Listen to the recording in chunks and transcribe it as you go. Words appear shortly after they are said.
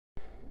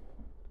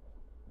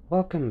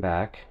Welcome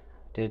back.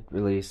 Did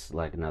release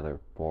like another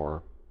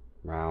 4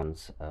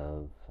 rounds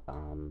of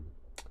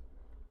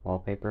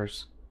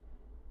wallpapers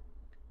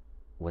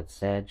with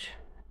Zedge,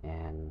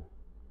 and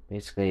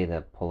basically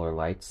the Polar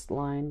Lights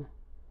line.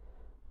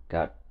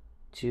 Got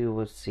 2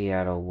 with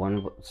Seattle,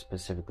 1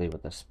 specifically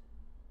with a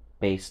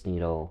space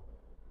needle,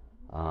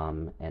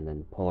 and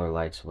then Polar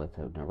Lights with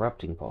an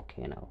erupting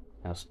volcano.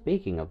 Now,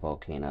 speaking of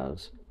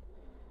volcanoes,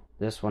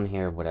 this one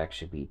here would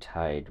actually be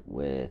tied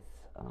with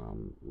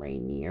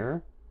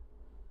Rainier.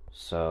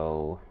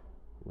 So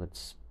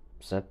let's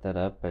set that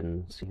up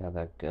and see how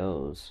that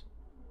goes.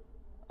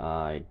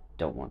 I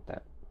don't want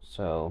that.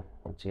 So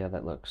let's see how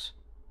that looks.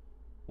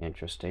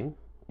 Interesting.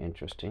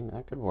 Interesting.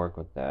 I could work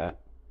with that.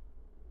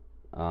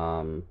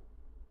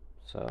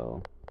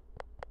 So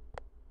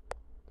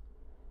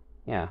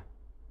yeah,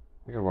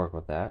 I could work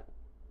with that.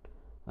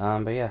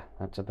 But yeah,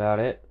 that's about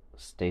it.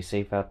 Stay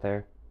safe out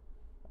there.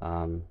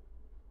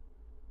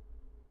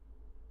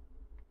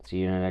 See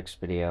you in the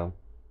next video.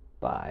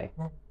 Bye.